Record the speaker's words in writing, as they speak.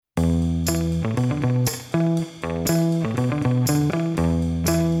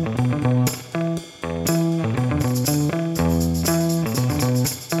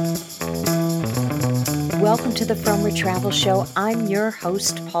to the Fromer Travel Show. I'm your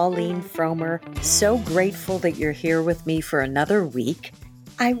host, Pauline Fromer. So grateful that you're here with me for another week.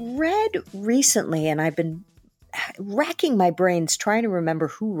 I read recently, and I've been racking my brains trying to remember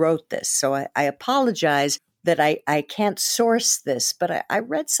who wrote this, so I apologize that I can't source this, but I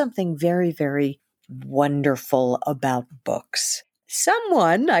read something very, very wonderful about books.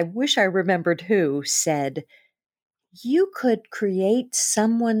 Someone, I wish I remembered who, said, you could create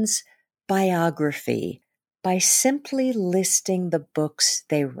someone's biography by simply listing the books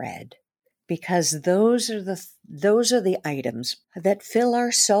they read, because those are the items that fill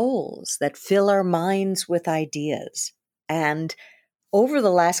our souls, that fill our minds with ideas. And over the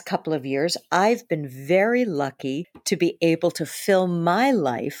last couple of years, I've been very lucky to be able to fill my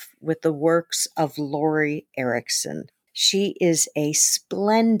life with the works of Lori Erickson. She is a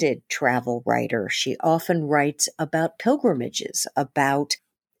splendid travel writer. She often writes about pilgrimages, about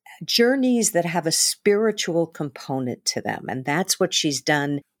journeys that have a spiritual component to them. And that's what she's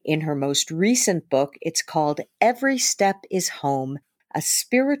done in her most recent book. It's called Every Step is Home, A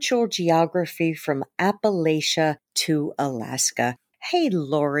Spiritual Geography from Appalachia to Alaska. Hey,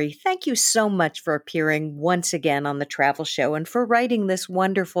 Lori, thank you so much for appearing once again on the Travel Show and for writing this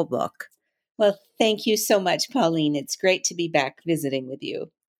wonderful book. Well, thank you so much, Pauline. It's great to be back visiting with you.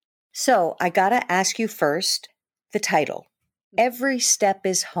 So I got to ask you first, the title, Every Step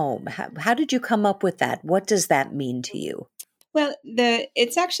is Home. How did you come up with that? What does that mean to you? Well,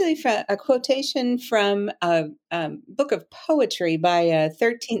 it's actually a quotation from a book of poetry by a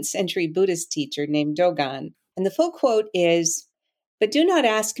 13th century Buddhist teacher named Dogon. And the full quote is, "But do not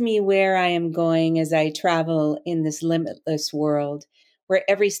ask me where I am going as I travel in this limitless world, where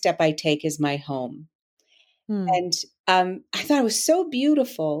every step I take is my home." And I thought it was so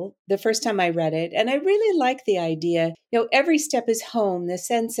beautiful the first time I read it. And I really like the idea, every step is home, the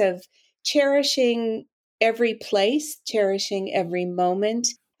sense of cherishing every place, cherishing every moment,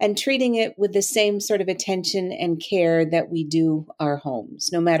 and treating it with the same sort of attention and care that we do our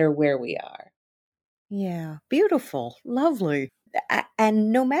homes, no matter where we are. Yeah, beautiful, lovely.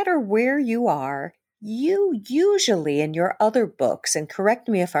 And no matter where you are, you usually in your other books, and correct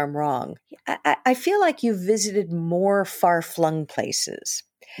me if I'm wrong, I feel like you've visited more far-flung places.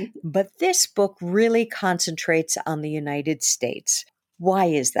 But this book really concentrates on the United States. Why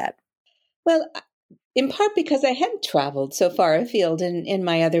is that? Well, in part because I hadn't traveled so far afield in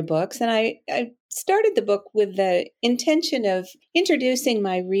my other books. And I started the book with the intention of introducing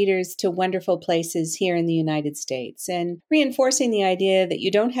my readers to wonderful places here in the United States and reinforcing the idea that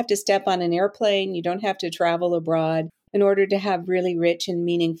you don't have to step on an airplane, you don't have to travel abroad in order to have really rich and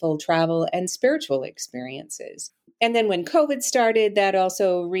meaningful travel and spiritual experiences. And then when COVID started, that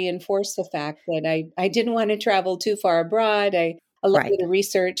also reinforced the fact that I didn't want to travel too far abroad. A lot of the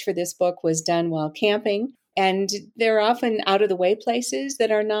research for this book was done while camping, and they're often out of the way places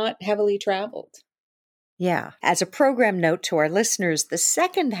that are not heavily traveled. Yeah. As a program note to our listeners, the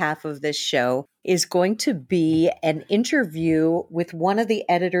second half of this show is going to be an interview with one of the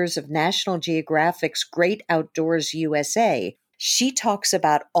editors of National Geographic's Great Outdoors USA. She talks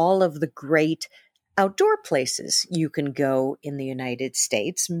about all of the great outdoor places you can go in the United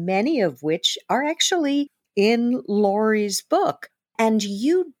States, many of which are actually in Lori's book. And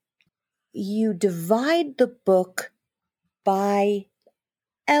you divide the book by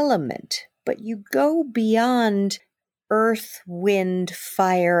element, but you go beyond earth, wind,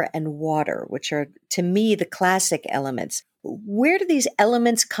 fire, and water, which are, to me, the classic elements. Where do these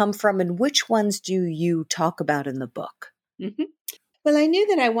elements come from, and which ones do you talk about in the book? Mm-hmm. Well, I knew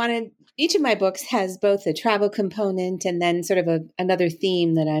that each of my books has both a travel component and then sort of another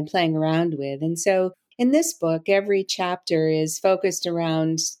theme that I'm playing around with. And so in this book, every chapter is focused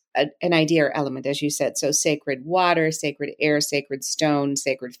around an idea or element, as you said. So sacred water, sacred air, sacred stone,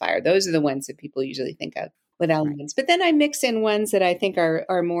 sacred fire. Those are the ones that people usually think of with elements. Right. But then I mix in ones that I think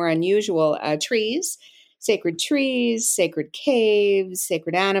are more unusual. Trees, sacred caves,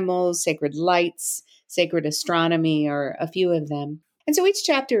 sacred animals, sacred lights, sacred astronomy are a few of them. And so each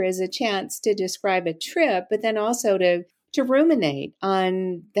chapter is a chance to describe a trip, but then also to ruminate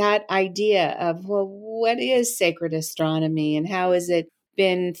on that idea of, well, what is sacred astronomy and how has it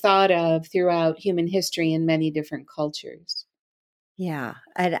been thought of throughout human history in many different cultures? Yeah.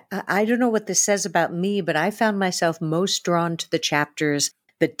 I don't know what this says about me, but I found myself most drawn to the chapters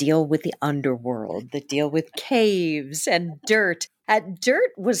that deal with the underworld, that deal with caves and dirt.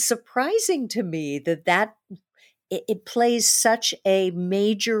 Dirt was surprising to me that it plays such a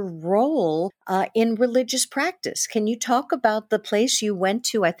major role in religious practice. Can you talk about the place you went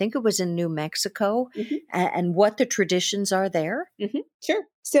to? I think it was in New Mexico, and what the traditions are there? Sure.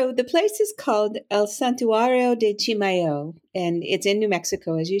 So the place is called El Santuario de Chimayo, and it's in New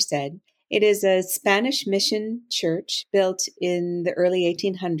Mexico, as you said. It is a Spanish mission church built in the early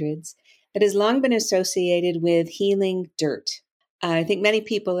 1800s that has long been associated with healing dirt. I think many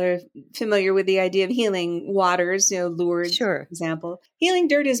people are familiar with the idea of healing waters, Lourdes, Sure. for example. Healing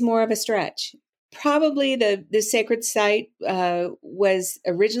dirt is more of a stretch. Probably the sacred site was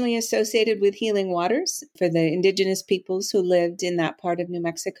originally associated with healing waters for the indigenous peoples who lived in that part of New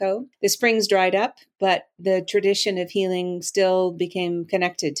Mexico. The springs dried up, but the tradition of healing still became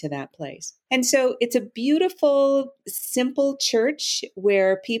connected to that place. And so it's a beautiful, simple church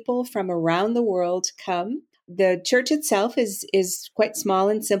where people from around the world come. The church itself is quite small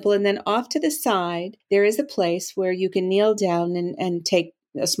and simple. And then off to the side, there is a place where you can kneel down and take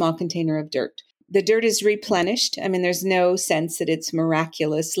a small container of dirt. The dirt is replenished. I mean, there's no sense that it's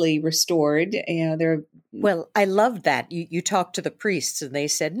miraculously restored. Well, I love that. You talked to the priests and they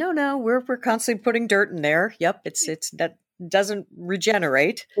said, no, we're constantly putting dirt in there. Yep, it's that doesn't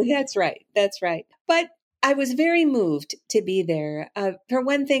regenerate. That's right. That's right. But I was very moved to be there. For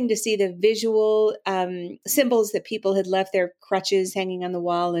one thing, to see the visual symbols that people had left their crutches hanging on the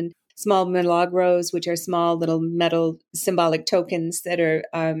wall and small milagros, which are small little metal symbolic tokens that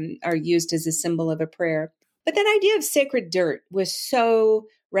are used as a symbol of a prayer. But that idea of sacred dirt was so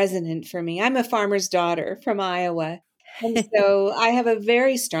resonant for me. I'm a farmer's daughter from Iowa. And so I have a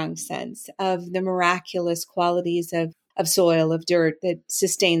very strong sense of the miraculous qualities of soil, of dirt that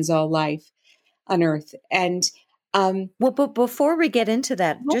sustains all life on earth. And well, but before we get into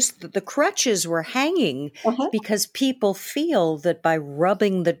that, just the crutches were hanging because people feel that by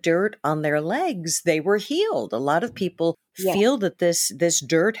rubbing the dirt on their legs, they were healed. A lot of people feel that this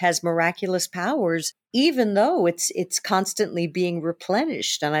dirt has miraculous powers, even though it's constantly being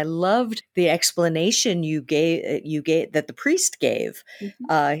replenished. And I loved the explanation you gave that the priest gave.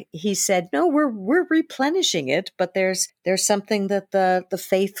 He said, "No, we're replenishing it, but there's something that the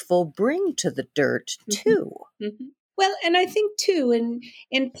faithful bring to the dirt too." Well, and I think too,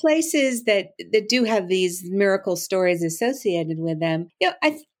 in places that do have these miracle stories associated with them,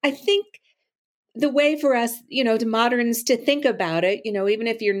 I think the way for us, to moderns to think about it, even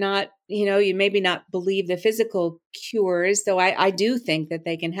if you're not, you maybe not believe the physical cures, though I do think that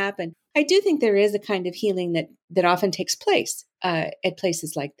they can happen. I do think there is a kind of healing that often takes place at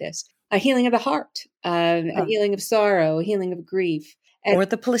places like this. A healing of the heart, a healing of sorrow, a healing of grief. Or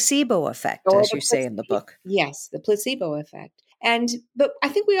the placebo effect, as you say in the book. Yes, the placebo effect. But I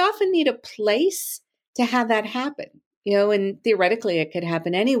think we often need a place to have that happen, and theoretically it could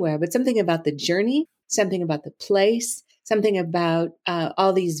happen anywhere, but something about the journey, something about the place, something about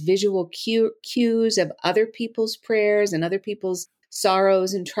all these visual cues of other people's prayers and other people's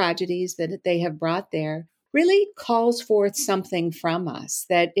sorrows and tragedies that they have brought there really calls forth something from us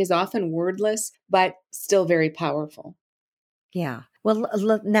that is often wordless, but still very powerful. Yeah. Well,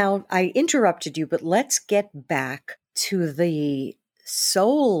 now I interrupted you, but let's get back to the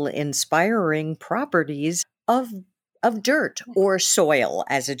soul-inspiring properties of dirt or soil,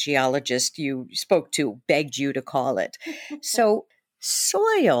 as a geologist you spoke to begged you to call it. So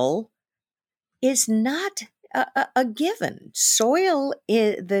soil is not a given. Soil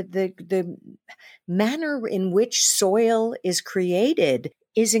is the manner in which soil is created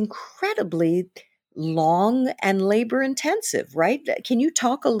is incredibly long and labor intensive, right? Can you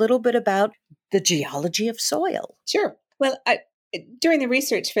talk a little bit about the geology of soil? Sure. Well, during the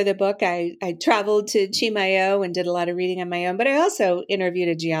research for the book, I traveled to Chimayo and did a lot of reading on my own, but I also interviewed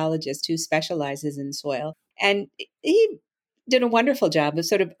a geologist who specializes in soil. And he did a wonderful job of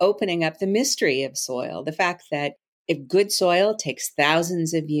sort of opening up the mystery of soil, the fact that if good soil takes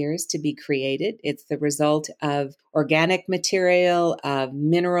thousands of years to be created, it's the result of organic material, of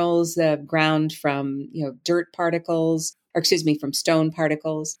minerals ground from dirt particles, from stone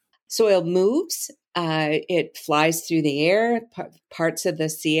particles. Soil moves. It flies through the air. Parts of the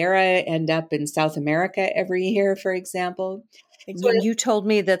Sierra end up in South America every year, for example. You told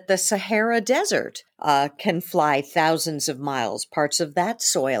me that the Sahara Desert can fly thousands of miles, parts of that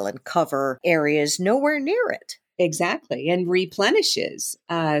soil, and cover areas nowhere near it. Exactly, and replenishes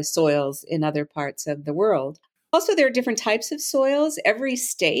soils in other parts of the world. Also, there are different types of soils. Every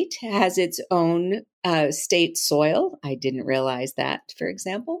state has its own state soil. I didn't realize that, for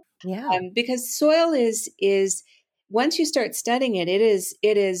example. Yeah. Because soil is once you start studying it, it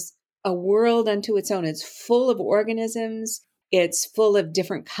is a world unto its own. It's full of organisms It's full of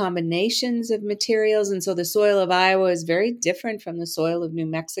different combinations of materials. And so the soil of Iowa is very different from the soil of New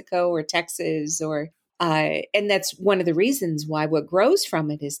Mexico or Texas, and that's one of the reasons why what grows from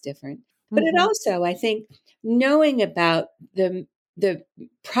it is different. But it Mm-hmm. also, I think, knowing about the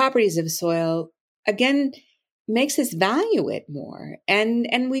properties of soil, again, makes us value it more.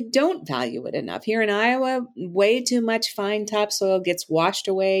 And we don't value it enough. Here in Iowa, way too much fine topsoil gets washed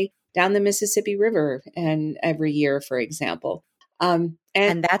away down the Mississippi River and every year, for example. And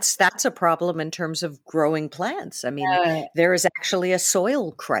And that's a problem in terms of growing plants. I mean, uh, there is actually a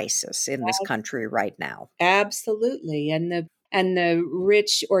soil crisis in this country right now. Absolutely. And the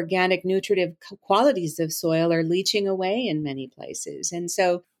rich organic nutritive qualities of soil are leaching away in many places. And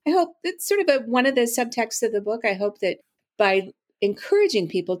so I hope that's sort of one of the subtexts of the book. I hope that by encouraging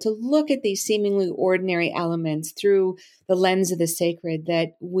people to look at these seemingly ordinary elements through the lens of the sacred,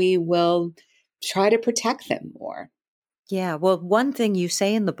 that we will try to protect them more. Yeah. Well, one thing you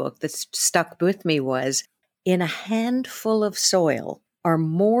say in the book that stuck with me was, in a handful of soil are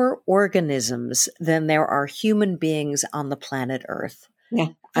more organisms than there are human beings on the planet Earth. Yeah.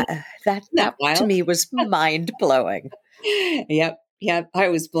 That Isn't that to wild? me was mind blowing. Yep. Yep. I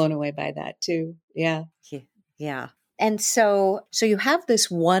was blown away by that too. Yeah. Yeah. And so you have this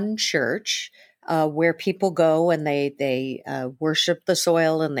one church where people go and they worship the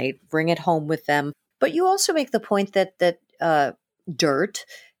soil and they bring it home with them. But you also make the point that dirt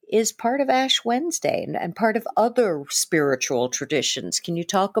is part of Ash Wednesday and part of other spiritual traditions. Can you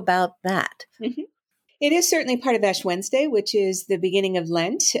talk about that? Mhm. It is certainly part of Ash Wednesday, which is the beginning of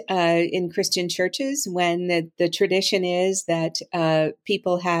Lent in Christian churches, when the tradition is that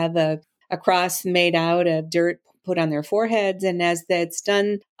people have a cross made out of dirt put on their foreheads. And as that's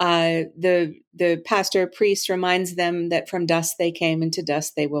done, the pastor priest reminds them that from dust they came and to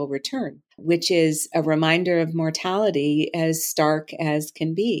dust they will return, which is a reminder of mortality as stark as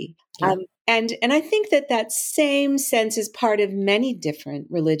can be. Yeah. And I think that same sense is part of many different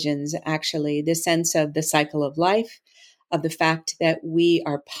religions, actually, the sense of the cycle of life, of the fact that we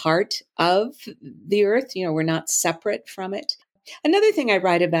are part of the earth. We're not separate from it. Another thing I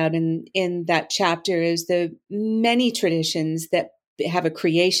write about in that chapter is the many traditions that have a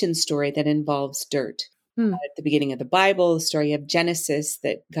creation story that involves dirt. Hmm. At the beginning of the Bible, the story of Genesis,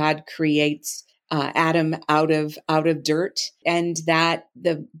 that God creates Adam out of dirt, and that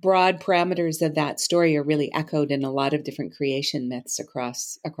the broad parameters of that story are really echoed in a lot of different creation myths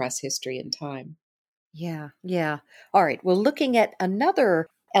across history and time. Yeah. Yeah. All right. Well, looking at another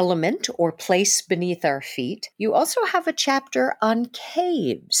element or place beneath our feet, you also have a chapter on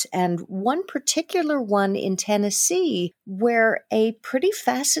caves, and one particular one in Tennessee where a pretty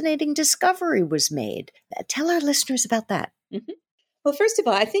fascinating discovery was made. Tell our listeners about that. Mhm. Well, first of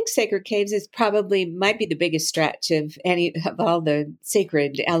all, I think sacred caves might be the biggest stretch of any of all the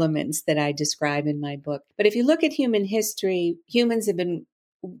sacred elements that I describe in my book. But if you look at human history, humans have been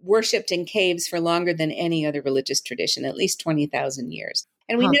worshipped in caves for longer than any other religious tradition, at least 20,000 years.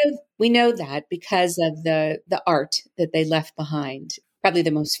 And Huh. we know that because of the art that they left behind. Probably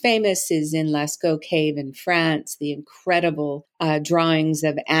the most famous is in Lascaux Cave in France, the incredible drawings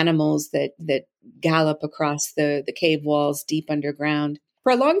of animals that gallop across the cave walls deep underground.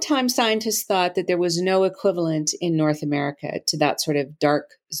 For a long time, scientists thought that there was no equivalent in North America to that sort of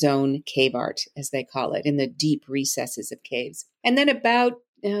dark zone cave art, as they call it, in the deep recesses of caves. And then about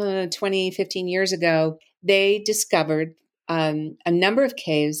 15 years ago, they discovered a number of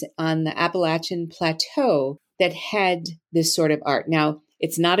caves on the Appalachian Plateau that had this sort of art. Now,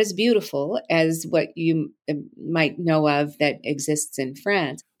 it's not as beautiful as what you might know of that exists in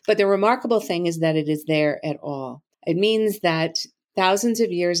France, but the remarkable thing is that it is there at all. It means that thousands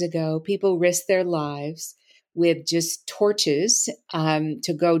of years ago, people risked their lives with just torches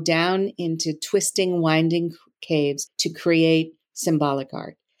to go down into twisting, winding caves to create symbolic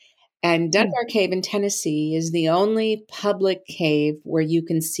art. And Dunbar Cave in Tennessee is the only public cave where you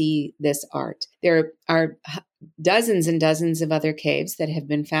can see this art. There are dozens and dozens of other caves that have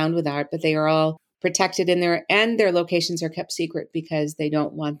been found with art, but they are all protected and their locations are kept secret because they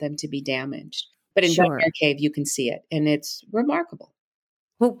don't want them to be damaged. But in Sure. Dunbar Cave, you can see it, and it's remarkable.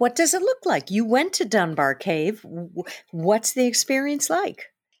 Well, what does it look like? You went to Dunbar Cave. What's the experience like?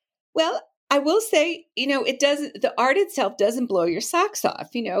 Well, I will say, the art itself doesn't blow your socks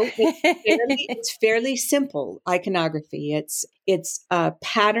off. It's fairly simple iconography. It's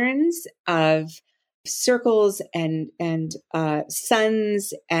patterns of circles and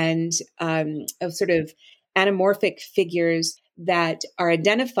suns and of sort of anamorphic figures that are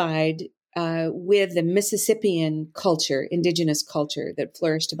identified with the Mississippian culture, indigenous culture that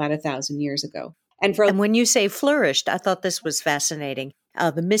flourished about 1,000 years ago. And for And when you say flourished, I thought this was fascinating.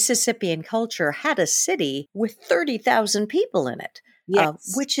 The Mississippian culture had a city with 30,000 people in it,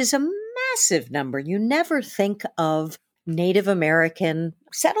 yes, which is a massive number. You never think of Native American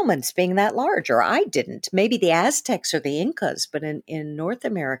settlements being that large, or I didn't. Maybe the Aztecs or the Incas, but in North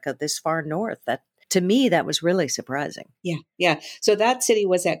America, this far north, that to me, that was really surprising. yeah, yeah. So that city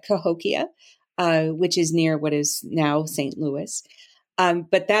was at Cahokia, which is near what is now St. Louis.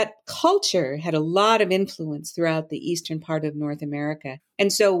 But that culture had a lot of influence throughout the eastern part of North America.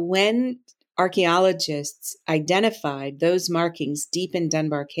 And so when archaeologists identified those markings deep in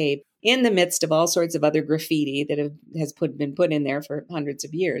Dunbar Cave, in the midst of all sorts of other graffiti that been put in there for hundreds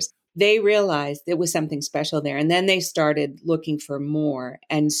of years, they realized there was something special there. And then they started looking for more.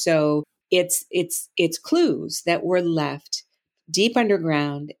 And so it's clues that were left deep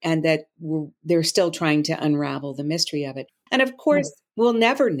underground and that they're still trying to unravel the mystery of it. And of course, we'll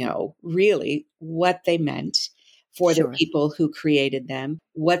never know really what they meant for the Sure. people who created them,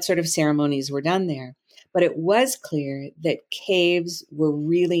 what sort of ceremonies were done there. But it was clear that caves were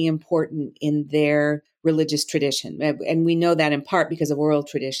really important in their religious tradition. And we know that in part because of oral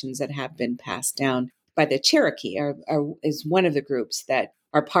traditions that have been passed down by the Cherokee, is one of the groups that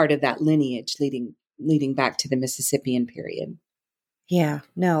are part of that lineage leading back to the Mississippian period. Yeah,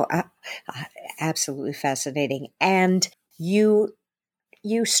 no, absolutely fascinating. And you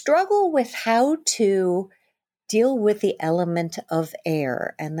you struggle with how to deal with the element of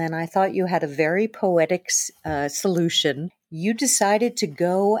air. And then I thought you had a very poetic solution. You decided to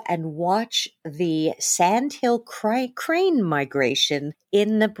go and watch the sandhill crane migration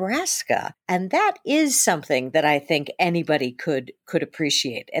in Nebraska. And that is something that I think anybody could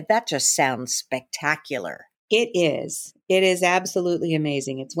appreciate. And that just sounds spectacular. It is. It is absolutely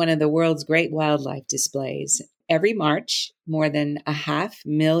amazing. It's one of the world's great wildlife displays. Every March, more than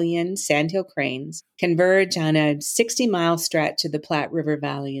 500,000 sandhill cranes converge on a 60-mile stretch of the Platte River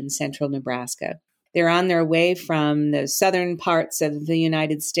Valley in central Nebraska. They're on their way from the southern parts of the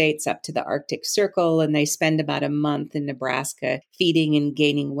United States up to the Arctic Circle, and they spend about a month in Nebraska feeding and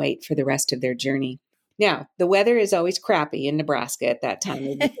gaining weight for the rest of their journey. Now, the weather is always crappy in Nebraska at that time of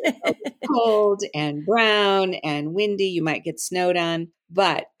year. It's always cold and brown and windy. You might get snowed on,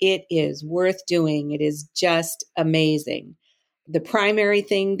 but it is worth doing. It is just amazing. The primary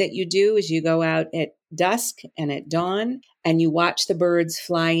thing that you do is you go out at dusk and at dawn and you watch the birds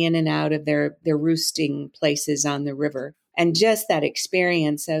fly in and out of their roosting places on the river. And just that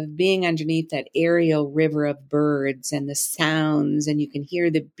experience of being underneath that aerial river of birds and the sounds, and you can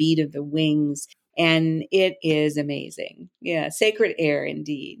hear the beat of the wings. And it is amazing. Yeah, sacred air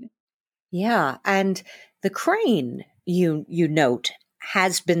indeed. Yeah, and the crane, you note,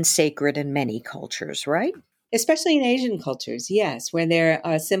 has been sacred in many cultures, right? Especially in Asian cultures, yes, where they're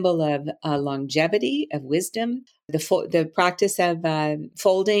a symbol of longevity, of wisdom. The practice of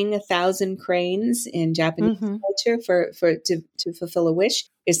folding 1,000 cranes in Japanese Mm-hmm. culture to fulfill a wish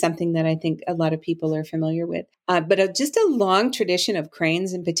is something that I think a lot of people are familiar with. But just a long tradition of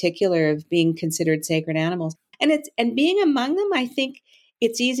cranes, in particular, of being considered sacred animals, and being among them, I think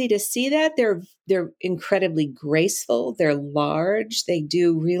it's easy to see that they're incredibly graceful. They're large. They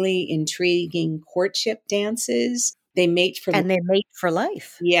do really intriguing courtship dances. They mate for And they mate for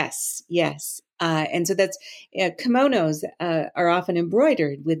life. yes, yes. And so that's kimonos are often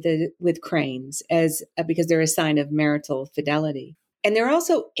embroidered with cranes as because they're a sign of marital fidelity. And they're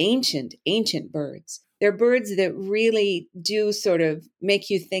also ancient birds. They're birds that really do sort of make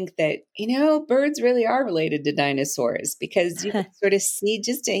you think that, birds really are related to dinosaurs because you can sort of see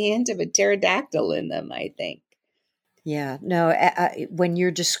just a hint of a pterodactyl in them, I think. Yeah, no, when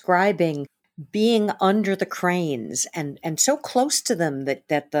you're describing being under the cranes and so close to them that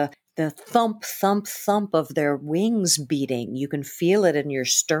the thump thump thump of their wings beating, you can feel it in your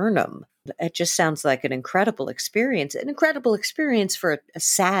sternum. It just sounds like an incredible experience for a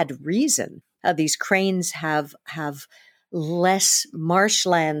sad reason. These cranes have less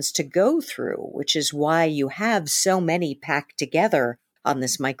marshlands to go through, which is why you have so many packed together on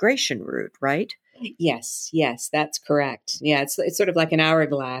this migration route, right? Yes, that's correct. Yeah, it's sort of like an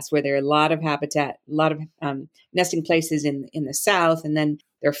hourglass where there are a lot of habitat, a lot of nesting places in the south, and then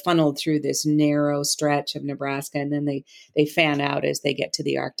they're funneled through this narrow stretch of Nebraska, and then they fan out as they get to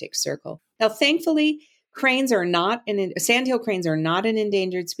the Arctic Circle. Now, thankfully, sandhill cranes are not an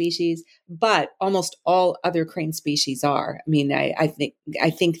endangered species, but almost all other crane species are. I mean, I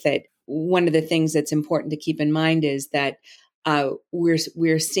think that one of the things that's important to keep in mind is that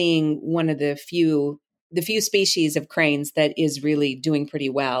we're seeing one of the few species of cranes that is really doing pretty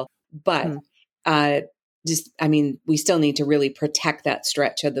well. But we still need to really protect that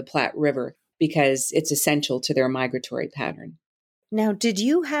stretch of the Platte River because it's essential to their migratory pattern. Now, did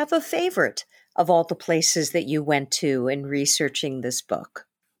you have a favorite of all the places that you went to in researching this book?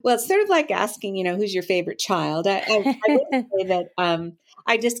 Well, it's sort of like asking, who's your favorite child? I would say that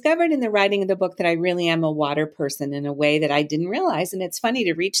I discovered in the writing of the book that I really am a water person in a way that I didn't realize. And it's funny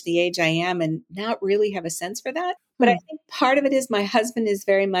to reach the age I am and not really have a sense for that. But I think part of it is my husband is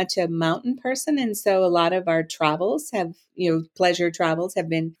very much a mountain person. And so a lot of our travels have, pleasure travels have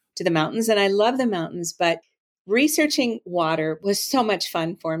been to the mountains. And I love the mountains, but researching water was so much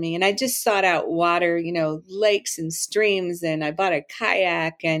fun for me. And I just sought out water, lakes and streams, and I bought a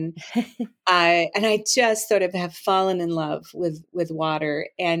kayak, and I just sort of have fallen in love with water.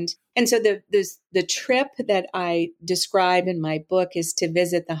 And so the trip that I describe in my book is to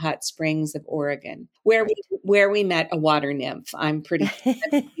visit the hot springs of Oregon, where we met a water nymph. I'm pretty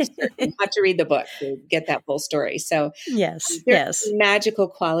certain. You have to read the book to get that full story. So there's a magical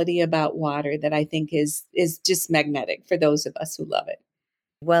quality about water that I think is just magnetic for those of us who love it.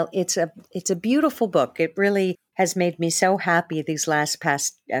 Well, it's a beautiful book. It really has made me so happy these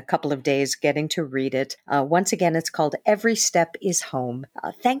past couple of days getting to read it. Once again, it's called Every Step is Home.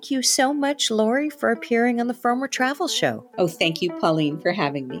 Thank you so much, Lori, for appearing on the Frommer Travel Show. Oh, thank you, Pauline, for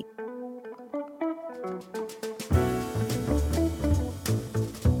having me.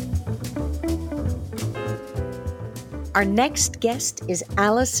 Our next guest is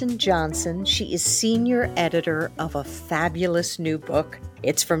Alyson Johnson. She is senior editor of a fabulous new book.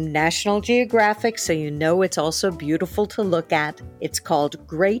 It's from National Geographic, so you know it's also beautiful to look at. It's called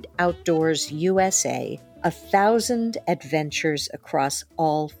Great Outdoors USA, 1,000 Adventures Across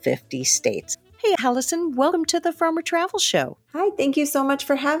All 50 States. Hey, Alyson, welcome to the Frommer Travel Show. Hi, thank you so much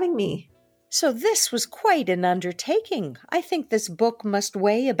for having me. So this was quite an undertaking. I think this book must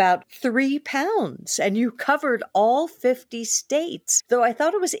weigh about 3 pounds, and you covered all 50 states. Though I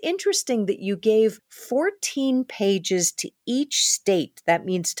thought it was interesting that you gave 14 pages to each state. That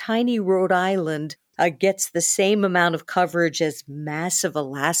means tiny Rhode Island gets the same amount of coverage as massive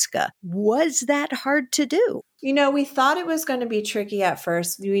Alaska. Was that hard to do? We thought it was going to be tricky at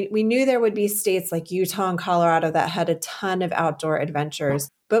first. We knew there would be states like Utah and Colorado that had a ton of outdoor adventures,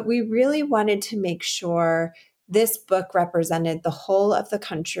 but we really wanted to make sure this book represented the whole of the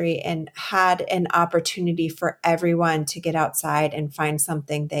country and had an opportunity for everyone to get outside and find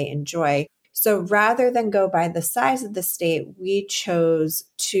something they enjoy. So rather than go by the size of the state, we chose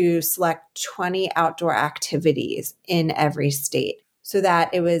to select 20 outdoor activities in every state so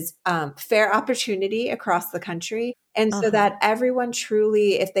that it was fair opportunity across the country. And so that everyone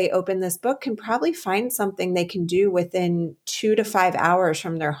truly, if they open this book, can probably find something they can do within 2 to 5 hours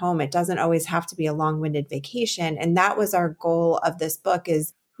from their home. It doesn't always have to be a long-winded vacation. And that was our goal of this book,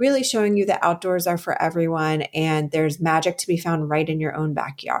 is really showing you that outdoors are for everyone and there's magic to be found right in your own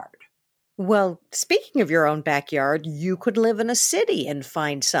backyard. Well, speaking of your own backyard, you could live in a city and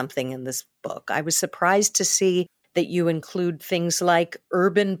find something in this book. I was surprised to see that you include things like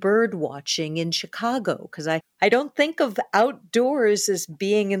urban bird watching in Chicago, because I don't think of outdoors as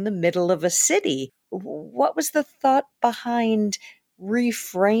being in the middle of a city. What was the thought behind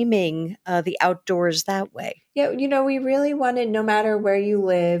reframing the outdoors that way? Yeah, we really wanted, no matter where you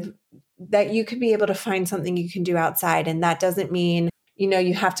live, that you could be able to find something you can do outside. And that doesn't mean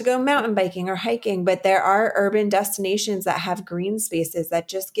you have to go mountain biking or hiking, but there are urban destinations that have green spaces that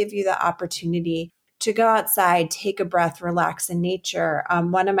just give you the opportunity to go outside, take a breath, relax in nature.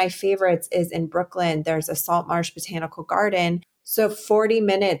 One of my favorites is in Brooklyn. There's a Salt Marsh Botanical Garden. So 40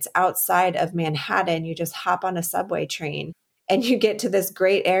 minutes outside of Manhattan, you just hop on a subway train and you get to this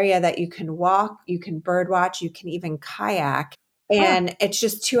great area that you can walk, you can bird watch, you can even kayak. And it's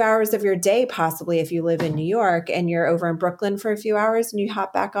just 2 hours of your day, possibly, if you live in New York and you're over in Brooklyn for a few hours and you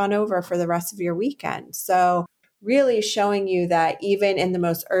hop back on over for the rest of your weekend. So really showing you that even in the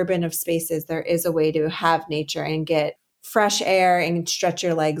most urban of spaces, there is a way to have nature and get fresh air and stretch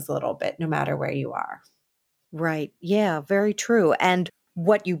your legs a little bit, no matter where you are. Right. Yeah, very true. And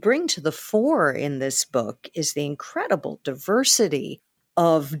what you bring to the fore in this book is the incredible diversity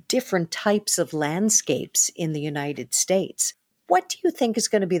of different types of landscapes in the United States. What do you think is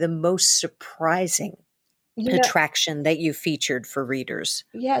going to be the most surprising attraction that you featured for readers?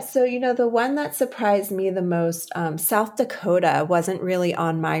 Yeah, so the one that surprised me the most, South Dakota wasn't really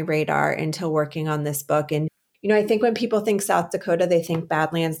on my radar until working on this book. And I think when people think South Dakota, they think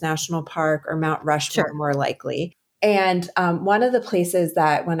Badlands National Park or Mount Rushmore more likely. And one of the places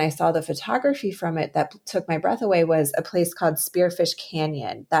that when I saw the photography from it that took my breath away was a place called Spearfish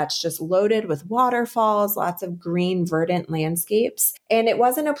Canyon that's just loaded with waterfalls, lots of green, verdant landscapes. And it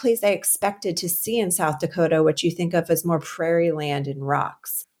wasn't a place I expected to see in South Dakota, which you think of as more prairie land and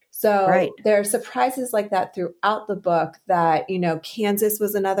rocks. So Right. there are surprises like that throughout the book that, Kansas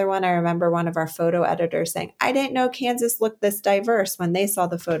was another one. I remember one of our photo editors saying, I didn't know Kansas looked this diverse when they saw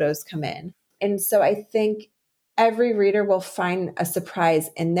the photos come in. And so I think every reader will find a surprise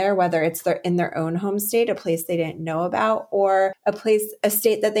in there, whether it's in their own home state, a place they didn't know about, or a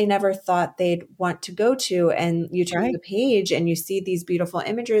state that they never thought they'd want to go to. And you turn the page and you see these beautiful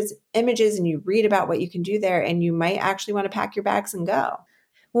images, and you read about what you can do there, and you might actually want to pack your bags and go.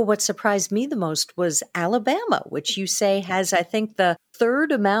 Well, what surprised me the most was Alabama, which you say has, I think, the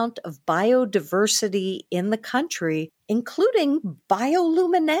third amount of biodiversity in the country, including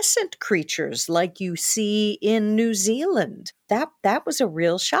bioluminescent creatures like you see in New Zealand. That was a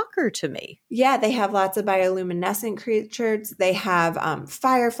real shocker to me. Yeah, they have lots of bioluminescent creatures. They have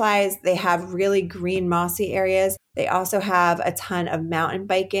fireflies. They have really green, mossy areas. They also have a ton of mountain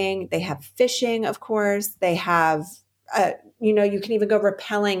biking. They have fishing, of course. They have you can even go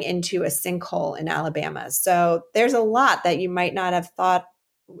rappelling into a sinkhole in Alabama. So there's a lot that you might not have thought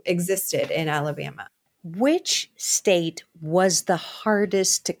existed in Alabama. Which state was the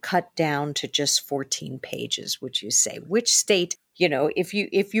hardest to cut down to just 14 pages, would you say? Which state,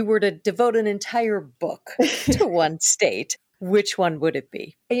 if you were to devote an entire book to one state, which one would it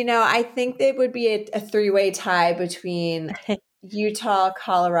be? I think it would be a three-way tie between Utah,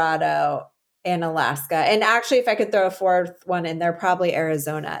 Colorado, and Alaska. And actually, if I could throw a fourth one in there, probably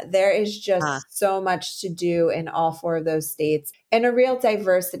Arizona. There is just so much to do in all four of those states, and a real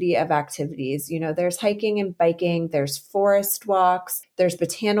diversity of activities. There's hiking and biking, there's forest walks, there's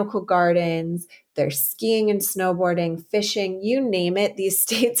botanical gardens, there's skiing and snowboarding, fishing, you name it. These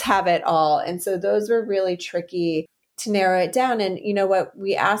states have it all. And so those were really tricky to narrow it down. And what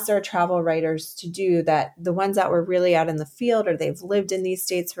we asked our travel writers to do, that the ones that were really out in the field or they've lived in these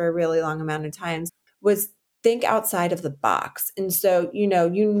states for a really long amount of times, was think outside of the box. And so,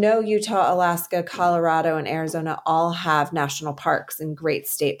 Utah, Alaska, Colorado, and Arizona all have national parks and great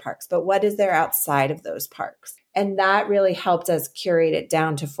state parks, but what is there outside of those parks? And that really helped us curate it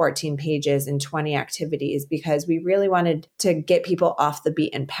down to 14 pages and 20 activities, because we really wanted to get people off the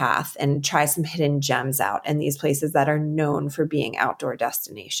beaten path and try some hidden gems out in these places that are known for being outdoor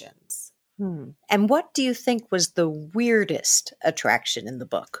destinations. And what do you think was the weirdest attraction in the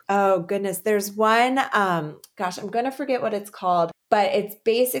book? Oh, goodness. There's one, I'm going to forget what it's called, but it's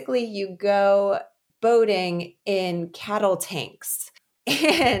basically you go boating in cattle tanks.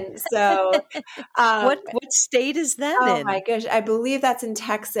 And so what state is that in? Oh my gosh, I believe that's in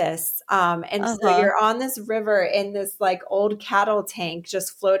Texas. So you're on this river in this like old cattle tank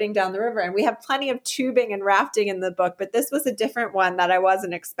just floating down the river. And we have plenty of tubing and rafting in the book, but this was a different one that I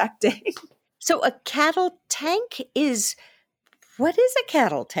wasn't expecting. So a cattle tank what is a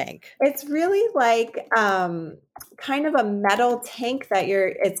cattle tank? It's really like kind of a metal tank that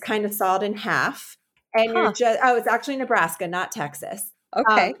it's kind of sawed in half. And it's actually Nebraska, not Texas.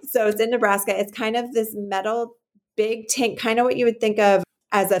 Okay. So it's in Nebraska. It's kind of this metal big tank, kind of what you would think of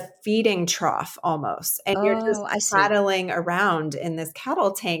as a feeding trough almost. And you're just paddling around in this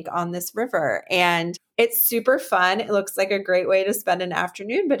cattle tank on this river. And it's super fun. It looks like a great way to spend an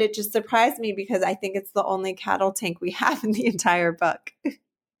afternoon, but it just surprised me because I think it's the only cattle tank we have in the entire book.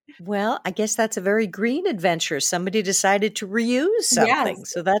 Well, I guess that's a very green adventure. Somebody decided to reuse something.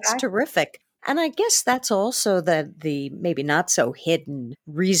 Yes, so that's terrific. And I guess that's also the maybe not so hidden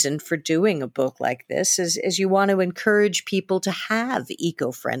reason for doing a book like this is you want to encourage people to have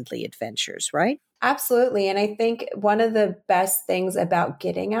eco-friendly adventures, right? Absolutely. And I think one of the best things about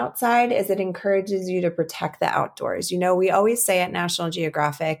getting outside is it encourages you to protect the outdoors. We always say at National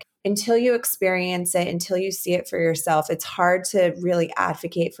Geographic, until you experience it, until you see it for yourself, it's hard to really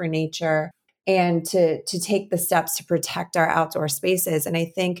advocate for nature and to take the steps to protect our outdoor spaces. And I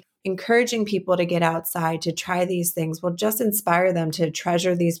think encouraging people to get outside, to try these things, will just inspire them to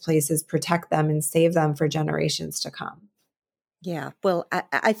treasure these places, protect them, and save them for generations to come. Yeah, well,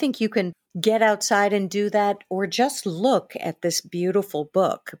 I think you can get outside and do that, or just look at this beautiful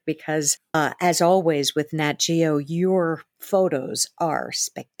book, because as always with Nat Geo, your photos are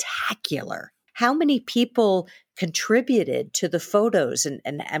spectacular. How many people contributed to the photos?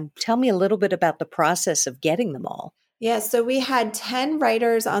 And tell me a little bit about the process of getting them all. Yeah, so we had 10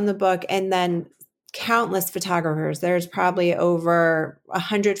 writers on the book and then countless photographers. There's probably over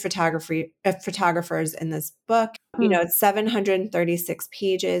 100 photographers in this book. It's 736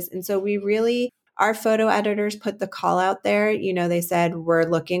 pages. And so our photo editors put the call out there. They said, we're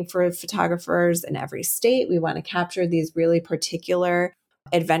looking for photographers in every state. We want to capture these really particular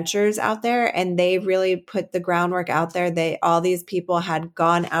adventures out there, and they really put the groundwork out there. All these people had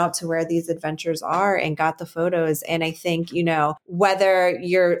gone out to where these adventures are and got the photos. And I think, whether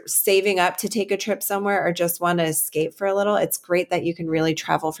you're saving up to take a trip somewhere or just want to escape for a little, it's great that you can really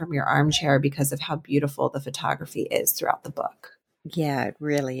travel from your armchair because of how beautiful the photography is throughout the book. Yeah, it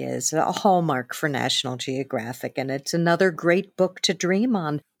really is a hallmark for National Geographic, and it's another great book to dream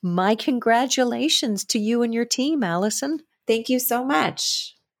on. My congratulations to you and your team, Alyson. Thank you so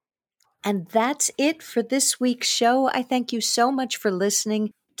much. And that's it for this week's show. I thank you so much for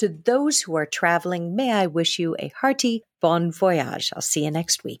listening. To those who are traveling, may I wish you a hearty bon voyage. I'll see you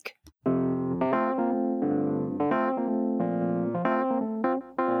next week.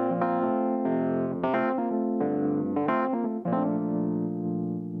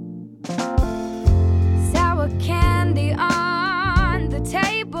 Sour candy on the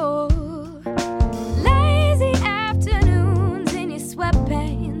table, lazy afternoons in your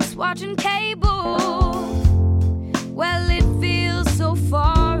sweatpants, watching cable.